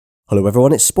Hello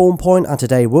everyone, it's SpawnPoiint, and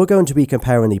today we're going to be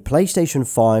comparing the PlayStation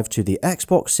 5 to the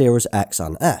Xbox Series X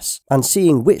and S, and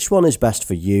seeing which one is best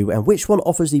for you and which one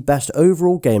offers the best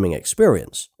overall gaming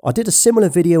experience. I did a similar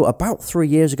video about 3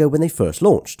 years ago when they first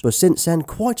launched, but since then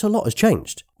quite a lot has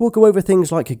changed. We'll go over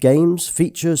things like games,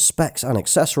 features, specs and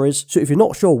accessories, so if you're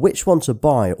not sure which one to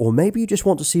buy, or maybe you just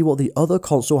want to see what the other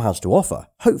console has to offer,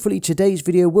 hopefully today's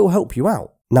video will help you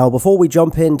out. Now before we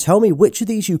jump in, tell me which of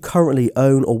these you currently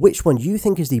own or which one you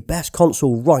think is the best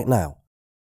console right now.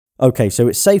 Okay, so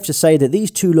it's safe to say that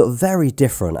these two look very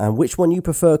different, and which one you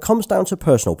prefer comes down to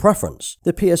personal preference.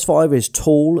 The PS5 is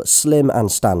tall, slim and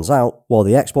stands out, while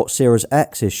the Xbox Series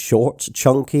X is short,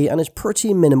 chunky and is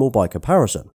pretty minimal by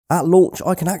comparison. At launch,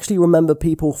 I can actually remember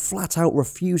people flat out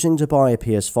refusing to buy a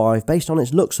PS5 based on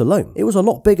its looks alone. It was a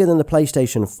lot bigger than the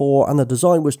PlayStation 4 and the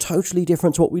design was totally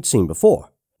different to what we'd seen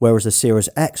before. Whereas the Series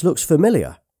X looks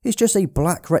familiar. It's just a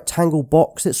black rectangle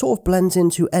box that sort of blends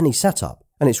into any setup,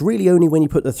 and it's really only when you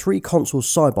put the three consoles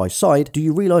side by side do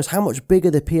you realise how much bigger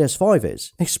the PS5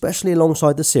 is, especially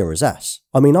alongside the Series S.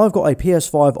 I mean, I've got a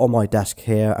PS5 on my desk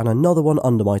here and another one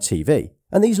under my TV,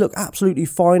 and these look absolutely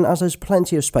fine as there's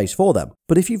plenty of space for them.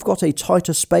 But if you've got a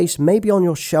tighter space, maybe on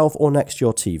your shelf or next to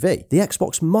your TV, the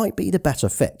Xbox might be the better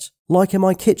fit. Like in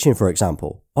my kitchen for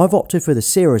example. I've opted for the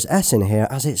Series S in here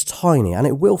as it's tiny and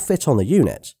it will fit on the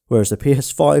unit, whereas the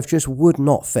PS5 just would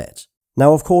not fit.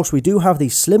 Now of course we do have the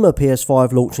slimmer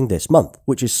PS5 launching this month,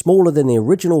 which is smaller than the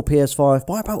original PS5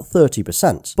 by about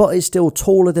 30%, but is still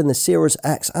taller than the Series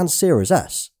X and Series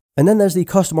S. And then there's the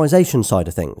customization side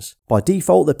of things. By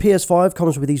default, the PS5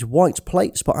 comes with these white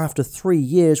plates, but after 3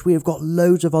 years, we have got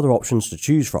loads of other options to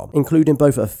choose from, including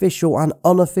both official and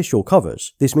unofficial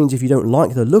covers. This means if you don't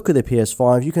like the look of the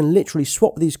PS5, you can literally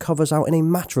swap these covers out in a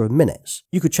matter of minutes.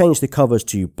 You could change the covers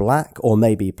to black, or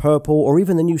maybe purple, or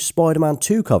even the new Spider-Man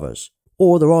 2 covers.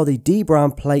 Or there are the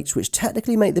D-brand plates, which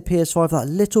technically make the PS5 that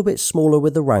little bit smaller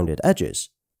with the rounded edges.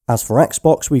 As for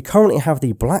Xbox, we currently have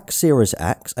the black Series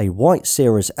X, a white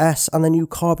Series S and the new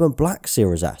carbon black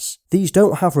Series S. These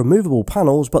don't have removable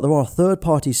panels, but there are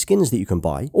third-party skins that you can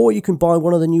buy, or you can buy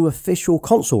one of the new official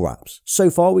console wraps. So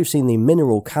far we've seen the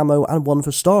mineral camo and one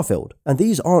for Starfield, and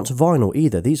these aren't vinyl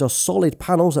either, these are solid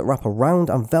panels that wrap around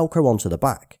and velcro onto the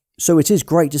back. So it is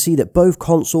great to see that both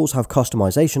consoles have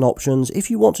customization options if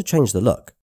you want to change the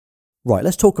look. Right,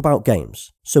 let's talk about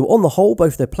games. So on the whole,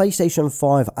 both the PlayStation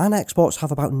 5 and Xbox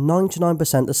have about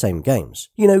 99% the same games.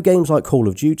 You know, games like Call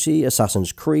of Duty,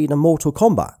 Assassin's Creed and Mortal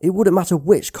Kombat. It wouldn't matter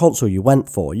which console you went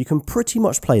for, you can pretty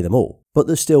much play them all. But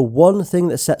there's still one thing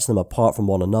that sets them apart from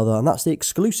one another, and that's the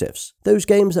exclusives. Those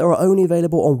games that are only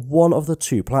available on one of the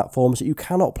two platforms that you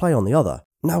cannot play on the other.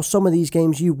 Now some of these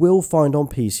games you will find on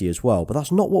PC as well, but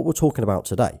that's not what we're talking about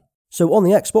today. So on the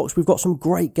Xbox, we've got some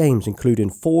great games including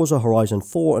Forza Horizon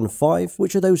 4 and 5,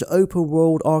 which are those open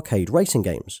world arcade racing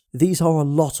games. These are a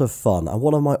lot of fun and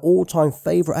one of my all-time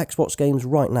favourite Xbox games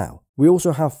right now. We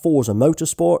also have Forza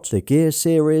Motorsport, the Gears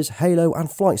series, Halo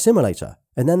and Flight Simulator.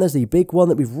 And then there's the big one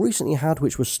that we've recently had,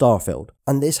 which was Starfield.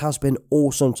 And this has been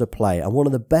awesome to play and one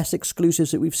of the best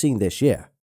exclusives that we've seen this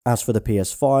year. As for the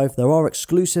PS5, there are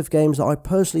exclusive games that I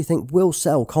personally think will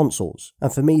sell consoles.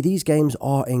 And for me, these games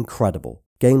are incredible.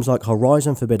 Games like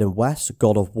Horizon Forbidden West,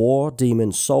 God of War,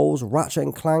 Demon's Souls,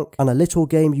 Ratchet & Clank, and a little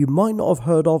game you might not have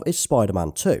heard of is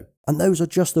Spider-Man 2. And those are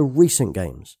just the recent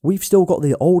games. We've still got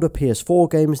the older PS4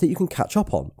 games that you can catch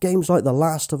up on, games like The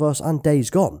Last of Us and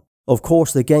Days Gone. Of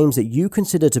course, the games that you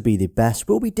consider to be the best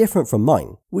will be different from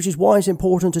mine, which is why it's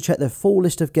important to check the full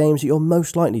list of games that you're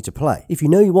most likely to play. If you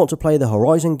know you want to play the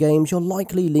Horizon games, you'll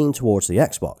likely lean towards the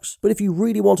Xbox. But if you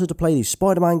really wanted to play the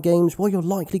Spider-Man games, well, you'll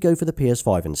likely go for the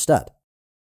PS5 instead.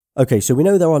 Okay, so we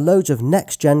know there are loads of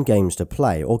next-gen games to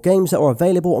play, or games that are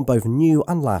available on both new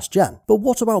and last-gen. But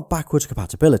what about backwards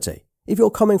compatibility? If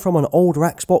you're coming from an older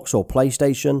Xbox or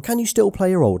PlayStation, can you still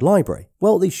play your old library?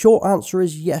 Well, the short answer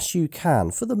is yes you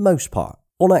can, for the most part.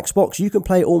 On Xbox, you can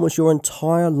play almost your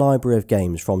entire library of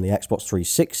games from the Xbox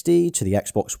 360 to the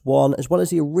Xbox One, as well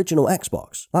as the original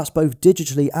Xbox. That's both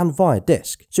digitally and via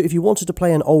disc. So if you wanted to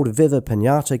play an old Viva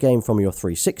Pinata game from your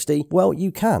 360, well,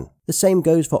 you can. The same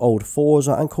goes for old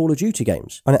Forza and Call of Duty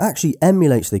games. And it actually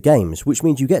emulates the games, which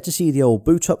means you get to see the old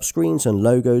boot-up screens and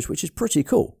logos, which is pretty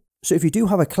cool. So if you do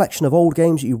have a collection of old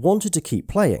games that you wanted to keep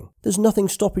playing, there's nothing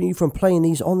stopping you from playing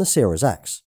these on the Series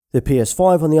X. The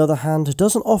PS5 on the other hand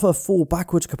doesn't offer full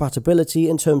backwards compatibility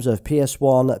in terms of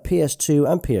PS1,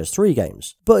 PS2 and PS3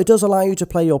 games, but it does allow you to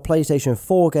play your PlayStation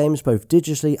 4 games both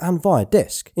digitally and via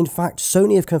disc. In fact,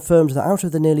 Sony have confirmed that out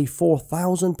of the nearly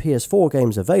 4,000 PS4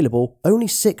 games available, only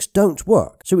 6 don't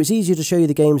work, so it's easier to show you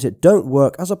the games that don't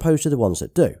work as opposed to the ones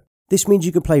that do. This means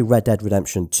you can play Red Dead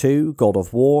Redemption 2, God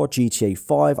of War, GTA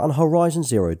 5 and Horizon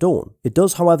Zero Dawn. It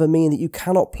does however mean that you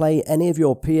cannot play any of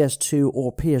your PS2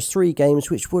 or PS3 games,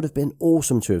 which would have been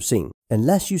awesome to have seen,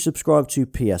 unless you subscribe to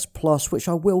PS Plus, which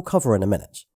I will cover in a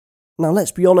minute. Now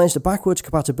let's be honest, backwards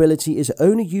compatibility is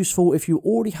only useful if you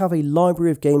already have a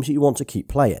library of games that you want to keep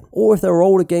playing, or if there are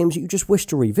older games that you just wish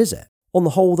to revisit. On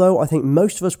the whole though, I think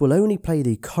most of us will only play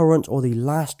the current or the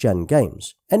last gen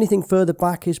games. Anything further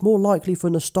back is more likely for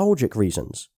nostalgic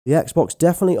reasons. The Xbox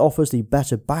definitely offers the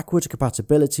better backwards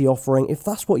compatibility offering if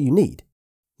that's what you need.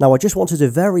 Now I just wanted to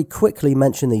very quickly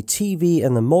mention the TV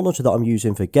and the monitor that I'm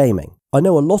using for gaming. I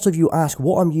know a lot of you ask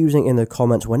what I'm using in the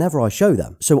comments whenever I show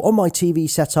them. So on my TV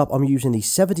setup I'm using the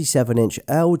 77-inch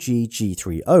LG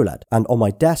G3 OLED, and on my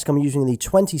desk I'm using the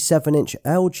 27-inch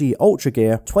LG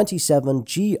UltraGear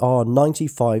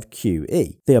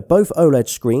 27GR95QE. They are both OLED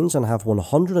screens and have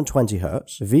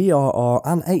 120Hz, VRR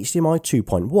and HDMI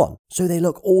 2.1, so they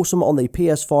look awesome on the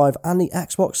PS5 and the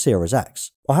Xbox Series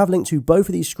X. I have linked to both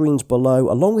of these screens below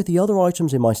along with the other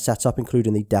items in my setup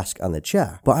including the desk and the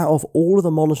chair, but out of all of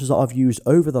the monitors that I've used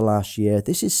over the last year,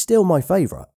 this is still my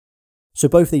favourite. So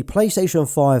both the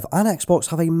PlayStation 5 and Xbox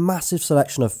have a massive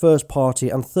selection of first party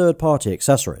and third party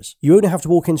accessories. You only have to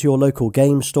walk into your local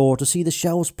game store to see the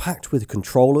shelves packed with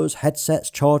controllers, headsets,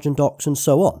 charging docks and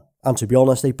so on. And to be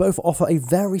honest, they both offer a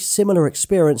very similar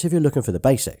experience if you're looking for the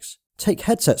basics. Take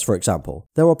headsets for example.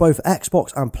 There are both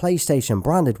Xbox and PlayStation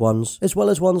branded ones, as well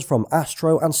as ones from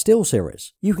Astro and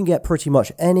SteelSeries. You can get pretty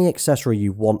much any accessory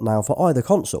you want now for either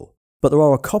console. But there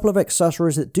are a couple of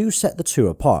accessories that do set the two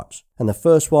apart, and the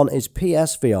first one is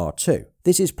PSVR 2.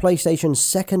 This is PlayStation's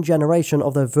second generation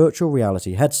of their virtual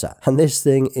reality headset, and this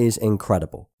thing is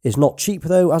incredible. It's not cheap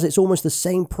though, as it's almost the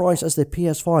same price as the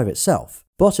PS5 itself,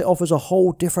 but it offers a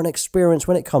whole different experience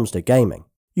when it comes to gaming.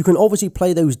 You can obviously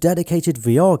play those dedicated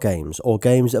VR games or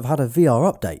games that have had a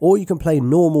VR update, or you can play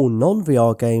normal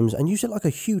non-VR games and use it like a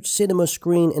huge cinema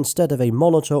screen instead of a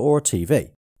monitor or a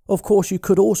TV. Of course, you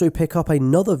could also pick up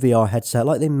another VR headset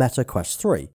like the Meta Quest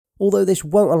 3, although this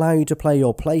won't allow you to play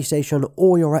your PlayStation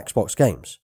or your Xbox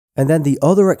games. And then the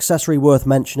other accessory worth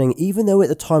mentioning, even though at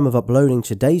the time of uploading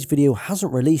today's video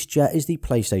hasn't released yet, is the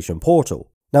PlayStation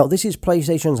Portal. Now this is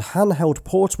PlayStation's handheld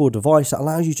portable device that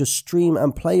allows you to stream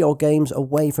and play your games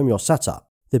away from your setup.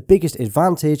 The biggest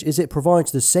advantage is it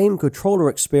provides the same controller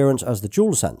experience as the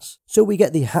DualSense, so we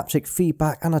get the haptic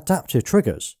feedback and adaptive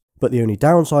triggers. But the only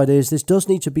downside is this does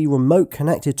need to be remote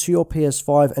connected to your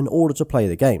PS5 in order to play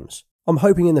the games. I'm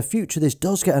hoping in the future this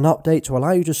does get an update to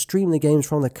allow you to stream the games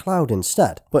from the cloud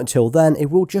instead, but until then it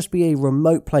will just be a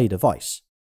remote play device.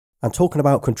 And talking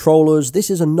about controllers,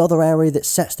 this is another area that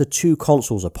sets the two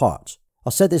consoles apart. I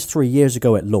said this 3 years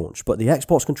ago at launch, but the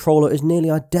Xbox controller is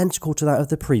nearly identical to that of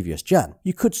the previous gen.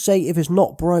 You could say if it's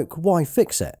not broke, why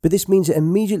fix it? But this means it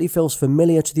immediately feels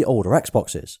familiar to the older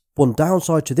Xboxes. One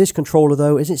downside to this controller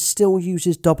though is it still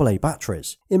uses AA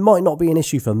batteries. It might not be an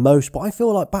issue for most, but I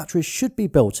feel like batteries should be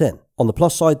built in. On the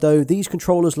plus side though, these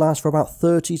controllers last for about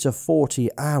 30 to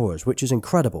 40 hours, which is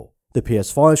incredible. The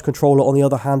PS5's controller on the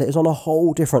other hand is on a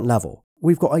whole different level.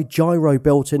 We've got a gyro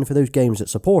built in for those games that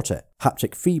support it.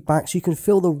 Haptic feedback so you can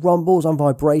feel the rumbles and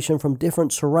vibration from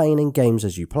different terrain in games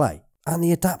as you play. And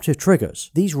the adaptive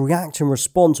triggers. These react and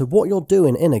respond to what you're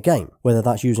doing in a game, whether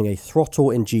that's using a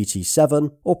throttle in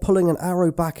GT7 or pulling an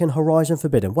arrow back in Horizon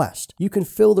Forbidden West. You can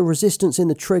feel the resistance in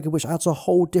the trigger, which adds a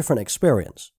whole different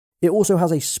experience. It also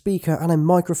has a speaker and a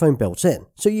microphone built in,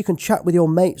 so you can chat with your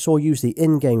mates or use the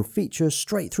in-game features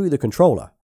straight through the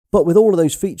controller. But with all of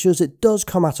those features, it does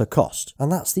come at a cost,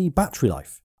 and that's the battery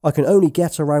life. I can only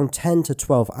get around 10 to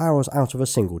 12 hours out of a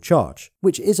single charge,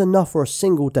 which is enough for a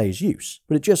single day's use,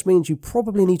 but it just means you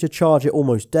probably need to charge it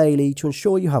almost daily to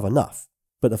ensure you have enough.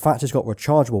 But the fact it's got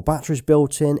rechargeable batteries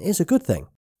built in is a good thing.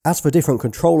 As for different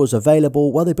controllers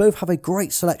available, well, they both have a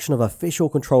great selection of official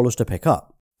controllers to pick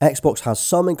up. Xbox has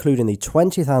some including the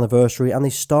 20th anniversary and the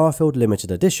Starfield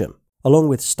limited edition, along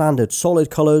with standard solid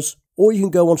colours, or you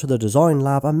can go onto the design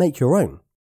lab and make your own.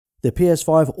 The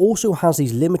PS5 also has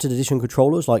these limited edition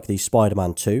controllers like the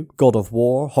Spider-Man 2, God of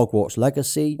War, Hogwarts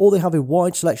Legacy, or they have a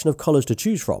wide selection of colours to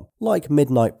choose from, like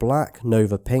Midnight Black,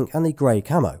 Nova Pink and the Grey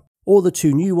Camo, or the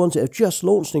two new ones that have just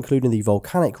launched including the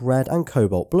Volcanic Red and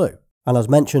Cobalt Blue. And as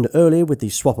mentioned earlier with the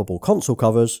swappable console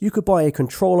covers, you could buy a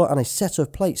controller and a set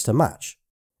of plates to match.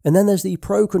 And then there's the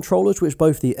Pro controllers, which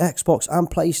both the Xbox and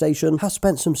PlayStation have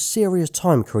spent some serious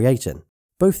time creating.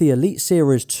 Both the Elite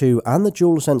Series 2 and the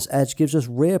DualSense Edge gives us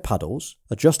rear paddles,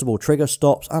 adjustable trigger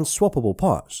stops and swappable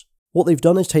parts. What they've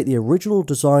done is take the original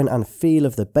design and feel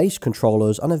of the base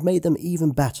controllers and have made them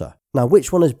even better. Now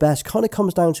which one is best kind of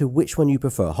comes down to which one you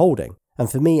prefer holding,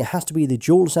 and for me it has to be the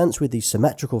DualSense with the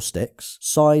symmetrical sticks,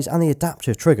 size and the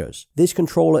adaptive triggers. This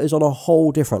controller is on a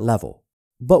whole different level.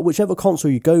 But whichever console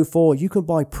you go for, you can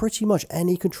buy pretty much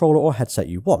any controller or headset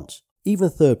you want, even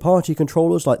third-party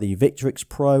controllers like the Victrix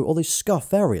Pro or the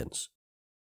Scuff variants.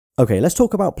 Okay, let's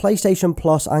talk about PlayStation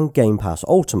Plus and Game Pass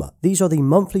Ultimate. These are the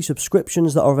monthly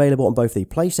subscriptions that are available on both the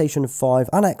PlayStation 5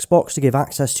 and Xbox to give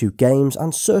access to games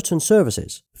and certain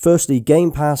services. Firstly,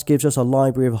 Game Pass gives us a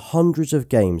library of hundreds of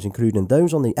games, including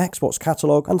those on the Xbox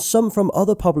catalogue and some from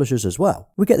other publishers as well.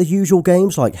 We get the usual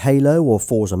games like Halo or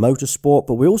Forza Motorsport,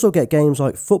 but we also get games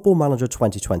like Football Manager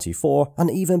 2024 and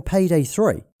even Payday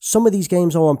 3. Some of these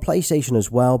games are on PlayStation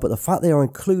as well, but the fact they are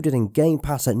included in Game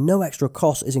Pass at no extra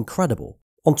cost is incredible.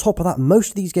 On top of that, most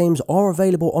of these games are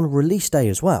available on release day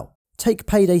as well. Take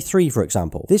Payday 3 for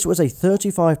example. This was a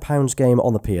 £35 game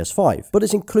on the PS5, but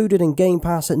it's included in Game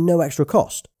Pass at no extra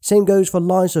cost. Same goes for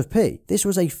Lies of P. This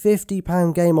was a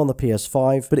 £50 game on the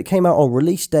PS5, but it came out on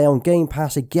release day on Game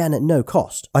Pass again at no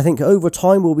cost. I think over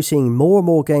time we'll be seeing more and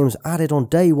more games added on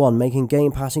day one, making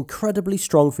Game Pass incredibly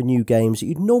strong for new games that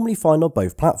you'd normally find on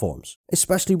both platforms,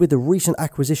 especially with the recent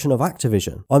acquisition of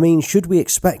Activision. I mean, should we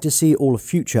expect to see all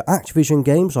future Activision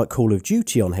games like Call of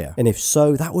Duty on here? And if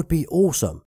so, that would be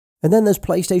awesome. And then there's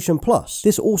PlayStation Plus.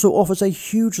 This also offers a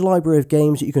huge library of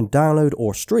games that you can download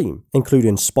or stream,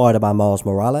 including Spider-Man Miles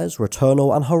Morales,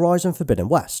 Returnal and Horizon Forbidden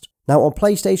West. Now on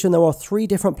PlayStation there are 3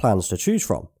 different plans to choose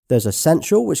from. There's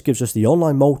Essential, which gives us the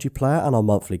online multiplayer and our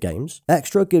monthly games.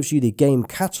 Extra gives you the game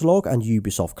catalogue and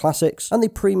Ubisoft classics, and the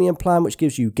Premium plan which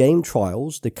gives you game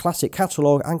trials, the classic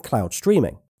catalogue and cloud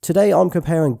streaming. Today I'm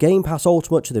comparing Game Pass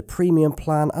Ultimate to the Premium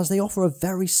plan as they offer a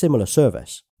very similar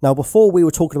service. Now before we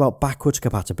were talking about backwards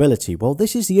compatibility, well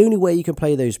this is the only way you can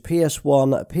play those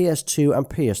PS1, PS2 and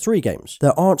PS3 games.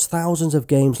 There aren't thousands of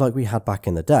games like we had back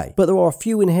in the day, but there are a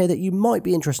few in here that you might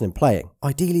be interested in playing.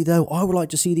 Ideally though, I would like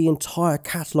to see the entire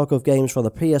catalogue of games from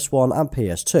the PS1 and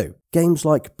PS2. Games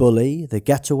like Bully, The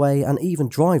Getaway and even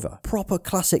Driver. Proper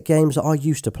classic games that I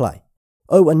used to play.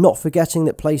 Oh, and not forgetting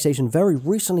that PlayStation very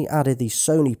recently added the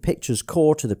Sony Pictures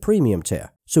Core to the premium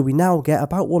tier, so we now get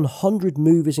about 100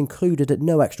 movies included at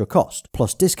no extra cost,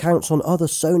 plus discounts on other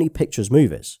Sony Pictures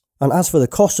movies. And as for the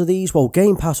cost of these, well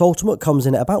Game Pass Ultimate comes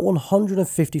in at about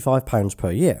 £155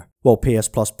 per year, while PS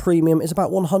Plus Premium is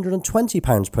about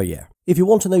 £120 per year. If you're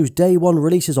wanting those day one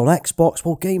releases on Xbox,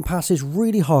 well Game Pass is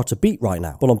really hard to beat right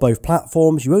now, but on both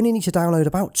platforms you only need to download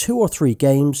about 2 or 3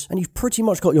 games and you've pretty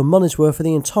much got your money's worth for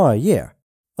the entire year.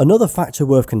 Another factor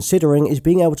worth considering is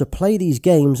being able to play these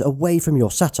games away from your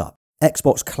setup.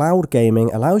 Xbox Cloud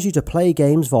Gaming allows you to play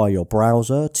games via your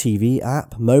browser, TV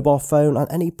app, mobile phone and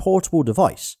any portable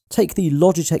device. Take the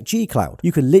Logitech G Cloud.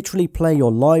 You can literally play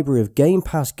your library of Game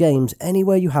Pass games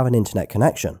anywhere you have an internet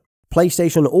connection.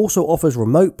 PlayStation also offers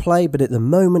remote play, but at the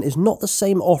moment is not the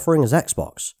same offering as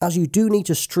Xbox, as you do need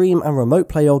to stream and remote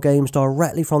play your games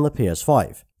directly from the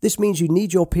PS5. This means you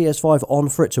need your PS5 on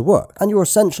for it to work, and you're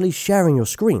essentially sharing your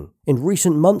screen. In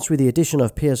recent months with the addition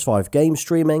of PS5 game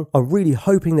streaming, I'm really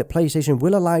hoping that PlayStation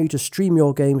will allow you to stream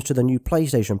your games to the new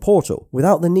PlayStation Portal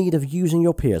without the need of using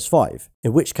your PS5,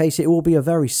 in which case it will be a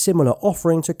very similar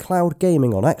offering to cloud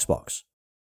gaming on Xbox.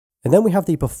 And then we have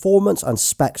the performance and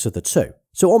specs of the two.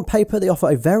 So on paper they offer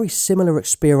a very similar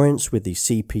experience with the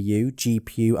CPU,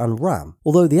 GPU and RAM,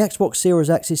 although the Xbox Series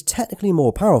X is technically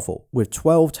more powerful, with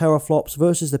 12 teraflops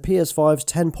versus the PS5's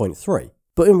 10.3.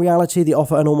 But in reality they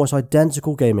offer an almost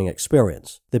identical gaming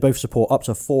experience. They both support up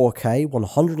to 4K,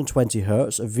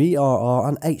 120Hz, VRR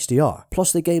and HDR,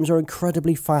 plus the games are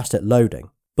incredibly fast at loading.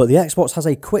 But the Xbox has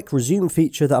a quick resume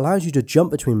feature that allows you to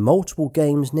jump between multiple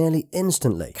games nearly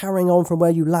instantly, carrying on from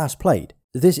where you last played.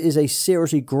 This is a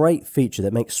seriously great feature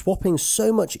that makes swapping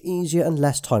so much easier and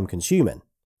less time consuming.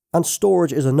 And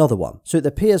storage is another one. So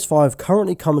the PS5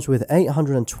 currently comes with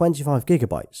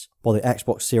 825GB, while the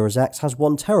Xbox Series X has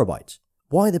 1TB.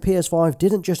 Why the PS5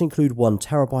 didn't just include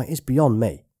 1TB is beyond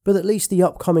me, but at least the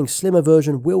upcoming slimmer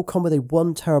version will come with a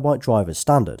 1TB drive as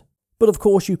standard. But of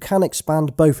course you can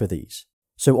expand both of these.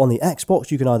 So on the Xbox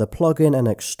you can either plug in an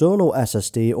external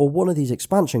SSD or one of these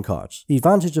expansion cards. The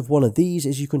advantage of one of these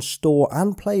is you can store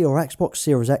and play your Xbox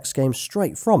Series X games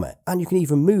straight from it, and you can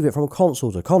even move it from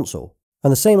console to console.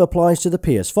 And the same applies to the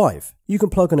PS5. You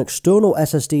can plug an external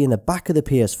SSD in the back of the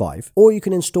PS5, or you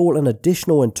can install an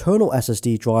additional internal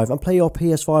SSD drive and play your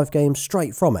PS5 games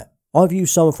straight from it. I've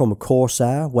used some from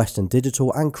Corsair, Western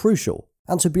Digital and Crucial,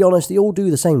 and to be honest they all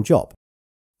do the same job.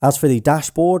 As for the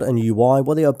dashboard and UI,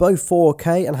 well they are both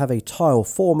 4K and have a tile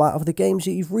format of the games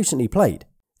that you've recently played.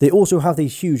 They also have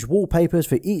these huge wallpapers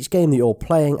for each game that you're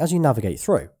playing as you navigate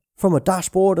through. From a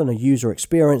dashboard and a user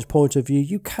experience point of view,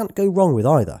 you can't go wrong with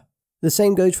either. The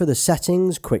same goes for the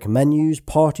settings, quick menus,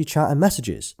 party chat and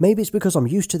messages. Maybe it's because I'm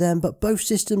used to them, but both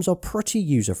systems are pretty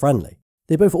user-friendly.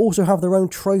 They both also have their own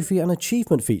trophy and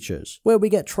achievement features, where we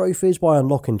get trophies by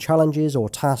unlocking challenges or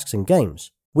tasks in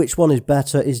games. Which one is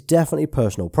better is definitely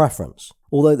personal preference,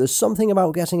 although there's something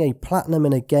about getting a platinum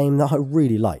in a game that I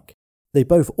really like. They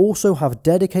both also have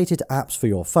dedicated apps for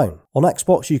your phone. On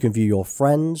Xbox you can view your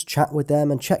friends, chat with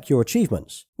them and check your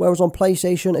achievements, whereas on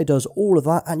PlayStation it does all of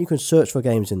that and you can search for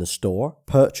games in the store,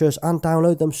 purchase and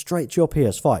download them straight to your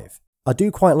PS5. I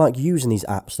do quite like using these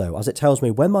apps though, as it tells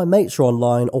me when my mates are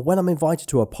online or when I'm invited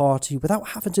to a party without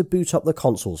having to boot up the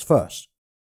consoles first.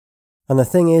 And the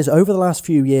thing is, over the last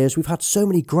few years we've had so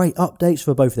many great updates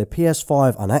for both the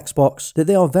PS5 and Xbox that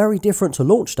they are very different to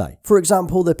launch day. For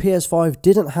example, the PS5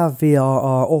 didn't have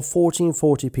VRR or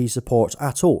 1440p support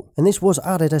at all, and this was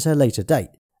added at a later date.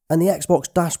 And the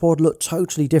Xbox dashboard looked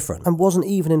totally different and wasn't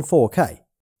even in 4K.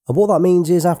 And what that means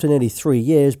is after nearly 3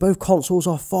 years, both consoles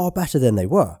are far better than they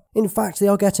were. In fact, they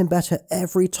are getting better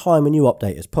every time a new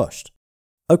update is pushed.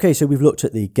 Okay, so we've looked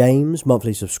at the games,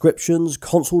 monthly subscriptions,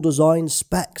 console design,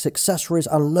 specs, accessories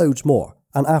and loads more.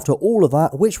 And after all of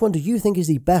that, which one do you think is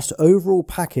the best overall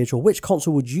package, or which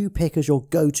console would you pick as your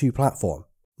go-to platform?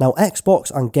 Now,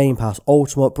 Xbox and Game Pass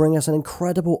Ultimate bring us an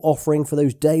incredible offering for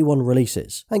those day one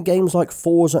releases, and games like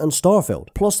Forza and Starfield,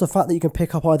 plus the fact that you can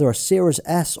pick up either a Series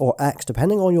S or X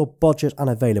depending on your budget and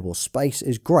available space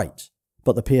is great.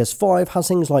 But the PS5 has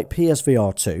things like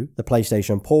PSVR 2, the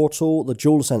PlayStation Portal, the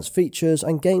DualSense features,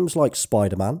 and games like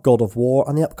Spider-Man, God of War,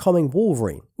 and the upcoming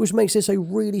Wolverine, which makes this a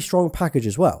really strong package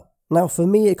as well. Now for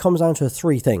me it comes down to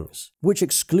 3 things: which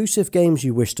exclusive games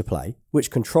you wish to play,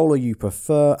 which controller you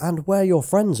prefer, and where your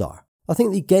friends are. I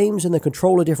think the games and the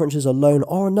controller differences alone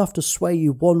are enough to sway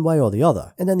you one way or the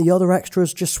other, and then the other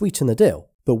extras just sweeten the deal.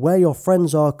 But where your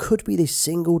friends are could be the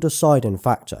single deciding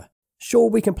factor. Sure,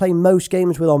 we can play most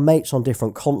games with our mates on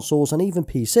different consoles and even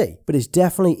PC, but it's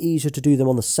definitely easier to do them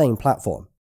on the same platform.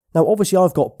 Now obviously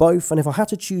I've got both, and if I had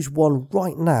to choose one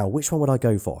right now, which one would I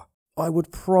go for? I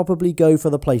would probably go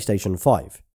for the PlayStation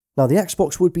 5. Now the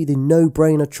Xbox would be the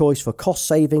no-brainer choice for cost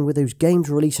saving with those games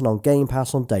releasing on Game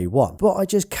Pass on day one, but I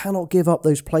just cannot give up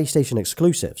those PlayStation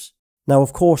exclusives. Now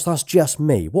of course that's just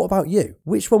me, what about you?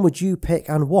 Which one would you pick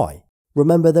and why?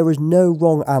 Remember, there is no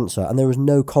wrong answer and there is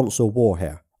no console war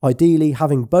here. Ideally,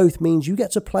 having both means you get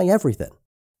to play everything.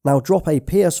 Now drop a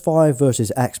PS5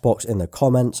 versus Xbox in the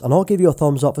comments and I'll give you a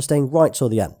thumbs up for staying right till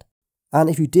the end. And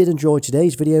if you did enjoy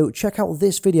today's video, check out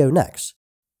this video next.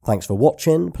 Thanks for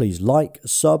watching, please like,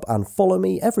 sub and follow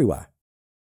me everywhere.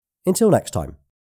 Until next time.